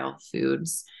style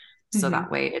foods. So that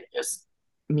way it just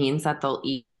means that they'll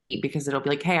eat because it'll be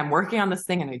like, hey, I'm working on this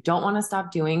thing and I don't want to stop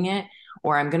doing it,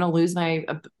 or I'm going to lose my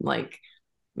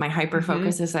hyper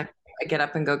focus as I get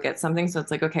up and go get something. So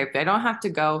it's like, okay, if I don't have to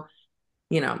go,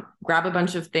 grab a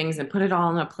bunch of things and put it all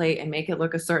on a plate and make it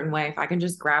look a certain way, if I can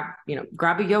just grab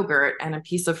a yogurt and a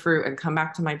piece of fruit and come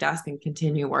back to my desk and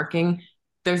continue working,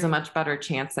 there's a much better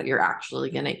chance that you're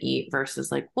actually going to eat versus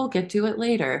like, we'll get to it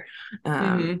later.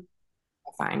 I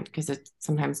find because it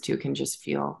sometimes too can just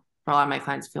feel, for a lot of my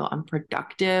clients, feel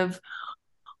unproductive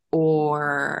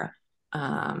or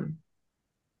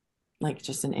like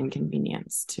just an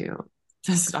inconvenience to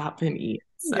stop and eat.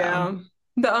 So. Yeah.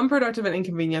 The unproductive and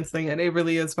inconvenience thing, and it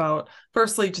really is about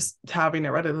firstly just having it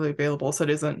readily available so it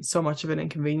isn't so much of an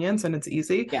inconvenience and it's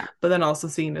easy. Yeah. But then also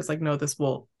seeing as like, no, this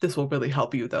will really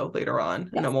help you though later on.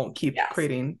 And it won't keep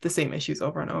creating the same issues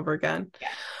over and over again.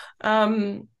 Yeah.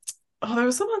 There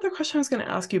was some other question I was going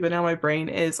to ask you, but now my brain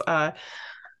is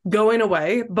going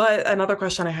away. But another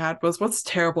question I had was, what's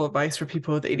terrible advice for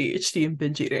people with ADHD and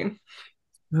binge eating?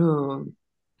 Ooh.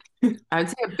 I would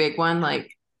say a big one,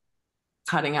 like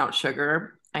cutting out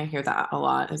sugar. I hear that a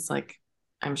lot. It's like,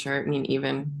 I'm sure,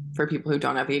 even for people who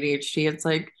don't have ADHD, it's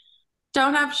like,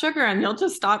 don't have sugar and you'll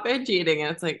just stop binge eating.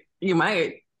 And it's like, you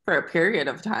might for a period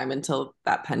of time until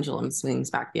that pendulum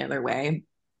swings back the other way.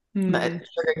 But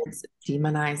sugar gets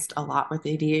demonized a lot with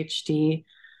ADHD.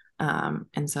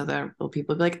 And so there will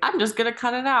people be like, I'm just going to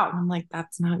cut it out. And I'm like,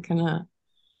 that's not gonna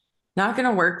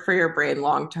work for your brain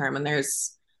long-term. And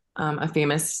there's a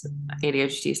famous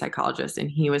ADHD psychologist, and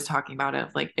he was talking about it.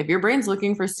 Like, if your brain's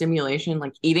looking for stimulation,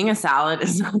 like eating a salad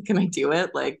is not going to do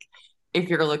it. Like if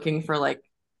you're looking for like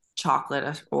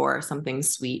chocolate or something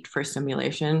sweet for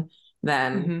stimulation,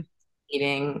 then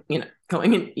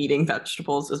going and eating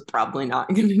vegetables is probably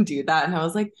not going to do that. And I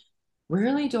was like,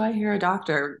 rarely do I hear a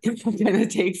doctor going to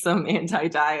take some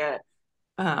anti-diet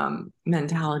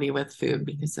mentality with food,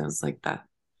 because it was like, that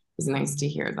is nice to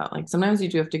hear that like sometimes you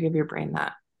do have to give your brain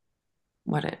that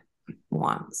what it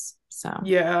wants. So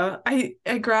yeah, I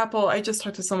grapple. I just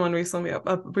talked to someone recently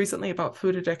about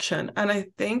food addiction, and I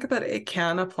think that it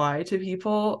can apply to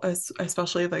people,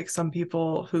 especially like some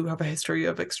people who have a history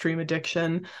of extreme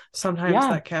addiction. Sometimes yeah,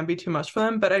 that can be too much for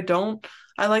them, but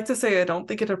I like to say I don't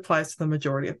think it applies to the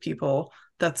majority of people.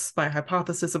 That's my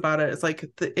hypothesis about it. It's like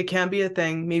it can be a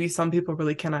thing. Maybe some people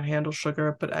really cannot handle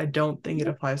sugar, but I don't think it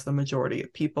applies to the majority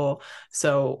of people.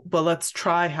 So, but let's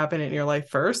try having it in your life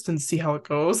first and see how it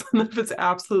goes. And if it's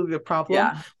absolutely a problem,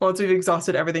 yeah, once we've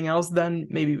exhausted everything else, then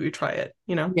maybe we try it,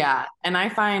 you know? yeah. And I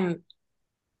find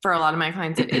for a lot of my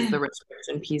clients, it is the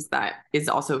restriction piece that is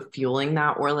also fueling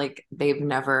that, or like they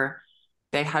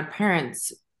had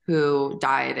parents who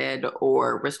dieted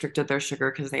or restricted their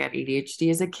sugar because they had ADHD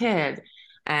as a kid.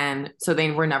 And so they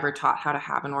were never taught how to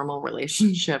have a normal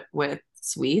relationship with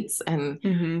sweets. And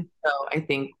Mm-hmm. so I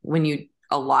think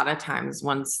a lot of times,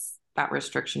 once that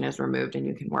restriction is removed and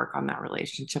you can work on that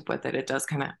relationship with it, it does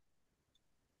kind of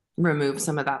remove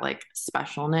some of that like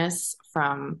specialness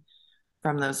from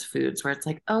those foods where it's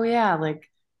like, oh yeah, like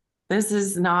this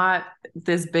is not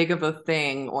this big of a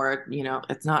thing, or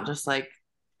it's not just like,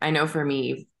 I know for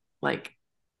me, like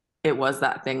it was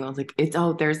that thing. I was like,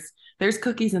 there's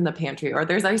cookies in the pantry or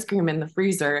there's ice cream in the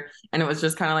freezer. And it was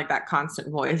just kind of like that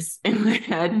constant voice in my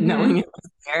head, Mm-hmm. knowing it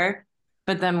was there.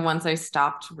 But then once I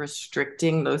stopped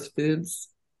restricting those foods,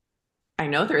 I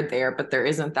know they're there, but there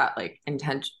isn't that like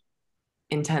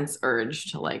intense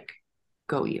urge to like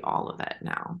go eat all of it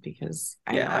now, because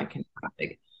I know I can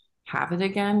have it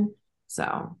again.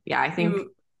 So yeah, I think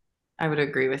I would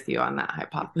agree with you on that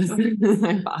hypothesis.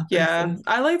 Yeah,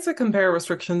 I like to compare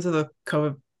restrictions to the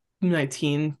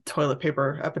COVID-19 toilet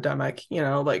paper epidemic.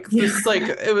 Like this, like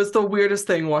it was the weirdest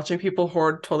thing watching people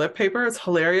hoard toilet paper. It's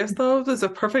hilarious though. There's a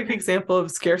perfect example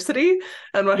of scarcity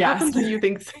and what happens when you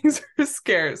think things are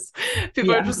scarce.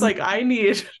 People are just like, I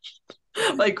need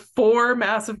like 4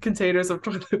 massive containers of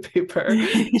toilet paper.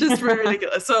 Just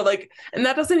ridiculous. So like, and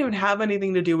that doesn't even have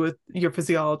anything to do with your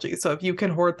physiology. So if you can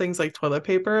hoard things like toilet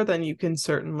paper, then you can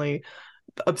certainly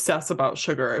obsess about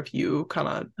sugar if you kind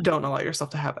of don't allow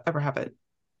yourself to ever have it.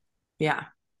 Yeah.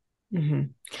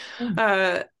 Mm-hmm.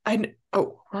 We're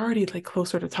already like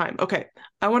closer to time. Okay.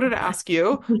 I wanted to ask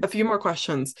you a few more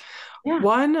questions. Yeah.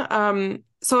 One,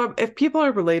 so if people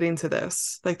are relating to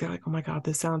this, like they're like, oh my God,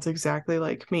 this sounds exactly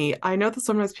like me. I know that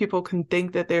sometimes people can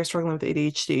think that they're struggling with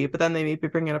ADHD, but then they maybe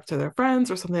bring it up to their friends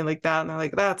or something like that. And they're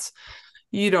like,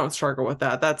 you don't struggle with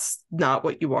that. That's not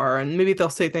what you are. And maybe they'll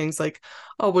say things like,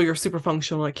 oh, well, you're super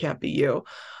functional. It can't be you.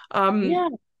 Yeah.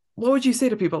 What would you say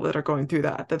to people that are going through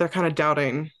that they're kind of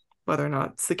doubting whether or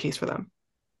not it's the case for them?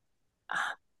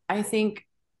 I think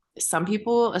some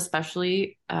people,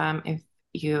 especially if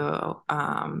you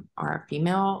are a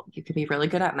female, you can be really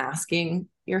good at masking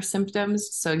your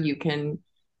symptoms. So you can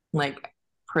like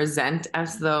present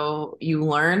as though you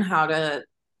learn how to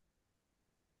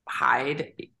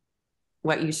hide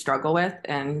what you struggle with.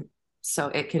 And so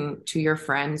it can, to your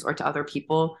friends or to other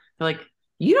people, they're like,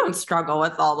 you don't struggle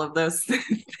with all of those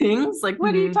things. Like,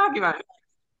 what are you talking about?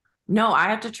 No, I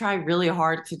have to try really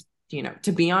hard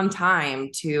to be on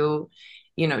time, to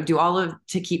do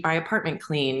to keep my apartment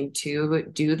clean, to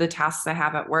do the tasks I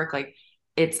have at work. Like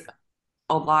it's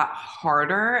a lot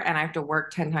harder, and I have to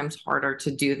work 10 times harder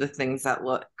to do the things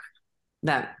to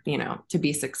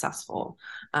be successful.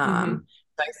 So I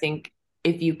think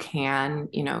if you can,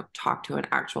 talk to an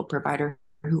actual provider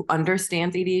who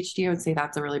understands ADHD, I would say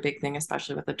that's a really big thing,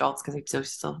 especially with adults, because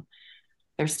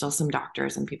there's still some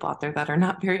doctors and people out there that are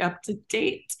not very up to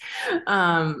date with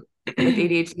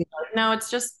ADHD. Like, no, it's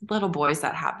just little boys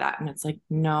that have that. And it's like,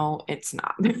 no, it's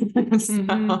not.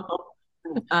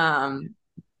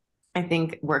 I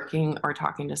think working or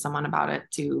talking to someone about it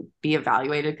to be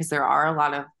evaluated, because there are a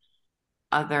lot of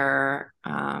other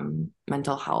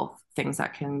mental health things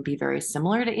that can be very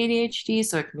similar to ADHD.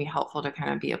 So it can be helpful to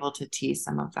kind of be able to tease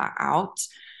some of that out,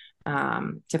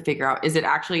 to figure out, is it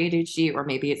actually ADHD or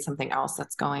maybe it's something else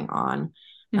that's going on.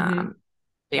 Yeah,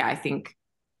 I think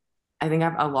I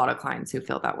have a lot of clients who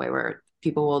feel that way, where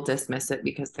people will dismiss it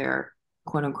because they're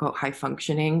quote unquote high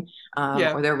functioning,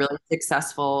 or they're really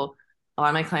successful. A lot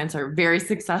of my clients are very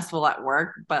successful at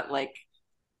work, but like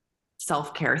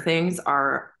self-care things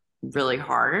are really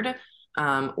hard,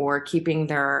 or keeping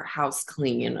their house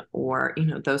clean, or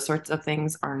those sorts of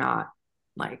things are not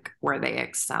like where they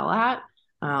excel at,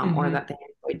 or that they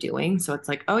enjoy doing. So it's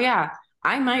like, oh yeah,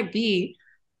 I might be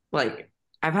like,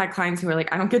 I've had clients who are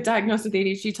like, I don't get diagnosed with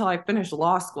ADHD till I finish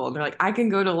law school. And they're like, I can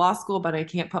go to law school, but I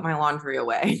can't put my laundry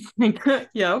away.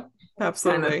 Yeah,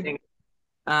 absolutely. Kind of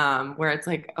thing. Where it's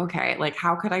like, okay, like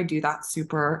how could I do that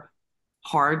super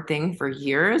hard thing for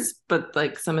years, but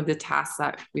like some of the tasks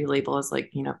that we label as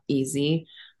like, easy,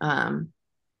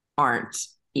 aren't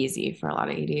easy for a lot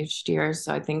of ADHDers.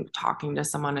 So I think talking to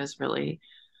someone is really,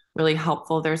 really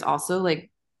helpful. There's also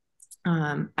like,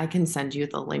 I can send you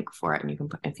the link for it and you can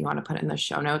put, if you want to put it in the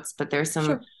show notes, but there's some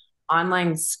Sure.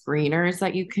 online screeners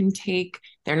that you can take.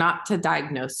 They're not to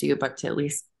diagnose you, but to at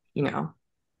least,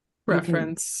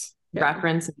 Reference.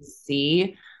 reference and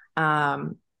see.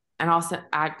 And also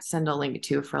send a link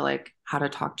too for like how to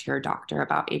talk to your doctor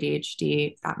about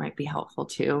ADHD. That might be helpful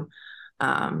too.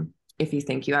 If you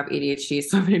think you have ADHD,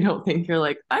 so they don't think you're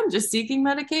like, I'm just seeking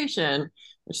medication,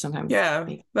 which sometimes. Yeah,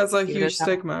 that's a huge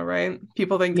stigma, right?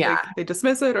 People think they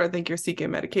dismiss it or think you're seeking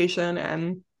medication.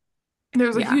 And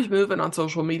there's a huge movement on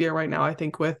social media right now, I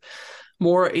think, with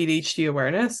more ADHD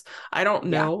awareness. I don't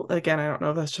know. Again, I don't know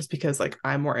if that's just because like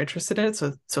I'm more interested in it.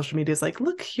 So social media is like,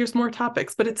 look, here's more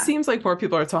topics. But it seems like more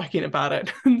people are talking about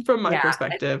it from my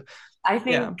perspective. I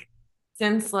think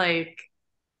since like,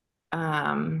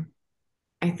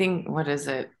 I think, what is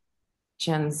it?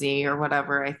 Gen Z or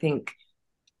whatever. I think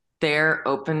their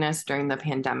openness during the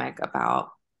pandemic about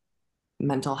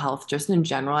mental health, just in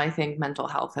general, I think mental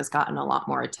health has gotten a lot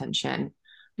more attention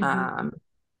than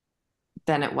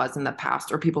it was in the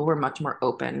past, or people were much more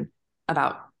open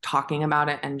about talking about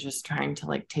it and just trying to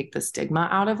like take the stigma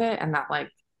out of it, and that like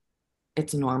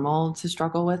it's normal to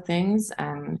struggle with things.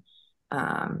 And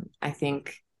I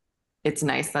think it's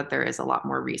nice that there is a lot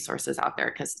more resources out there,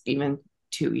 because even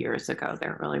 2 years ago,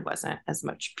 there really wasn't as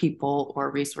much people or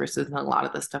resources, and a lot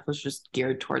of the stuff was just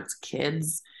geared towards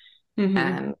kids.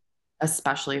 And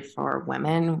especially for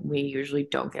women, we usually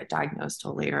don't get diagnosed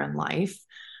till later in life.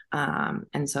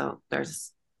 And so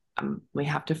there's, we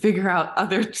have to figure out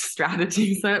other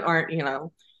strategies that aren't,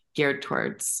 geared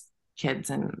towards kids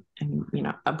and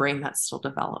a brain that's still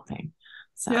developing.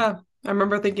 So. Yeah. I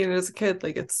remember thinking as a kid,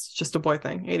 like, it's just a boy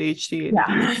thing, ADHD.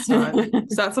 Yeah. It's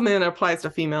not something that applies to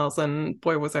females, and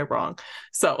boy, was I wrong.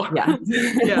 So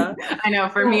yeah. I know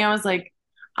for me, I was like,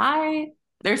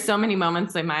 there's so many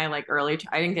moments in my like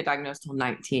I didn't get diagnosed till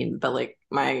 19, but like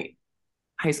my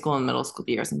high school and middle school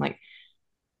years, I'm like,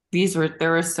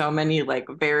 there were so many like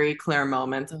very clear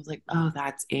moments. I was like, oh,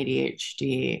 that's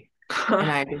ADHD.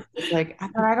 And I was like,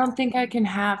 I don't think I can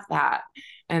have that.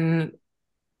 And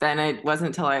then it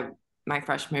wasn't until my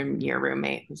freshman year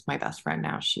roommate, who's my best friend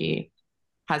now, she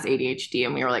has ADHD,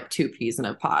 and we were like two peas in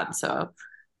a pod. So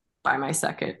by my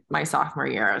sophomore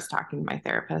year, I was talking to my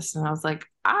therapist, and I was like,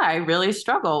 I really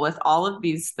struggle with all of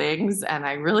these things, and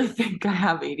I really think I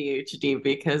have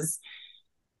ADHD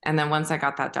and then once I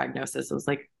got that diagnosis, it was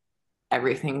like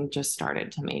everything just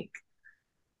started to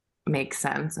make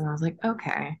sense. And I was like,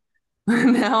 okay,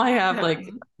 now I have like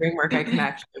a framework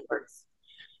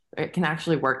it can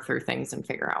actually work through things and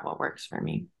figure out what works for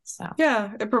me. So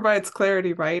yeah, it provides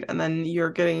clarity, right? And then you're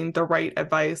getting the right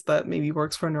advice that maybe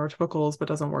works for neurotypicals but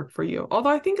doesn't work for you. Although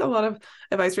I think a lot of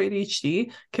advice for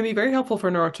ADHD can be very helpful for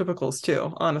neurotypicals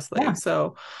too, honestly. Yeah.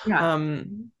 So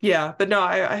but no,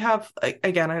 I have,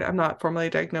 again, I'm not formally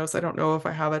diagnosed. I don't know if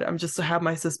I have it. I have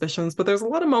my suspicions, but there's a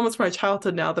lot of moments from my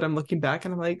childhood now that I'm looking back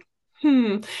and I'm like,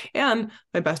 and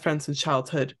my best friend's in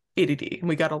childhood ADD, and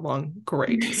we got along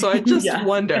great. So I just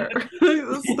wonder,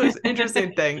 there's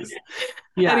interesting things.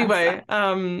 Yeah. Anyway,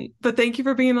 but thank you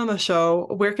for being on the show.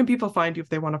 Where can people find you if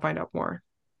they want to find out more?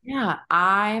 Yeah,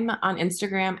 I'm on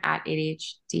Instagram at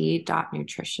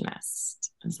ADHD.nutritionist.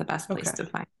 It's the best place to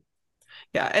find.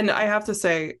 Yeah, and I have to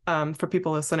say, for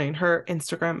people listening, her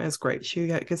Instagram is great. She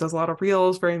gives us a lot of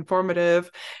reels, very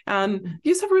informative, and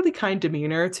you have a really kind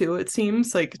demeanor too. It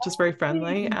seems like just very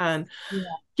friendly, and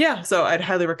so I'd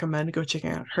highly recommend go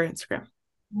checking out her Instagram.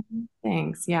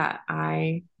 Thanks. Yeah,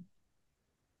 I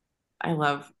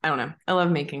love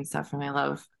making stuff,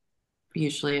 and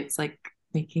usually it's like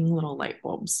making little light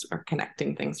bulbs or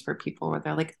connecting things for people where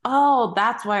they're like, oh,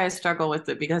 that's why I struggle with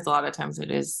it, because a lot of times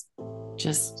it is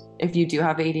just, if you do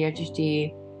have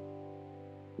ADHD,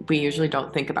 we usually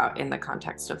don't think about in the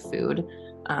context of food.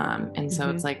 And so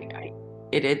it's like,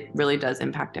 it really does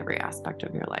impact every aspect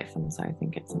of your life. And so I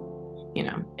think it's,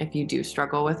 if you do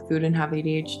struggle with food and have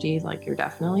ADHD, like, you're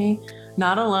definitely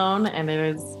not alone, and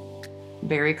it is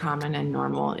very common and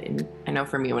normal. And I know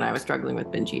for me, when I was struggling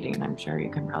with binge eating, and I'm sure you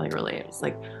can probably relate, it's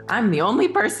like, I'm the only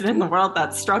person in the world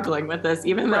that's struggling with this,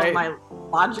 even though my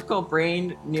logical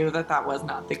brain knew that was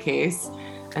not the case.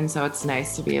 And so it's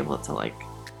nice to be able to like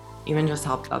even just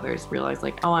help others realize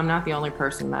like, oh, I'm not the only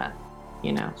person that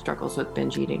struggles with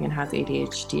binge eating and has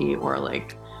ADHD, or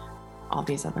like all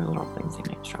these other little things they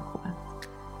might struggle with.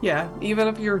 Yeah, even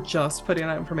if you're just putting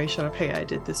out information of, hey, I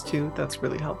did this too, that's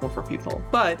really helpful for people.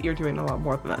 But you're doing a lot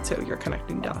more than that too. You're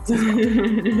connecting dots as well.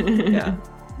 Yeah.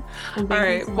 Well, All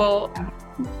right. Well,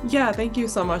 yeah, thank you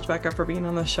so much, Becca, for being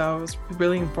on the show. It was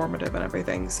really informative and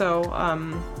everything. So,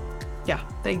 yeah,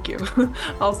 thank you.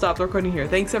 I'll stop the recording here.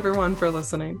 Thanks everyone for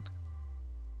listening.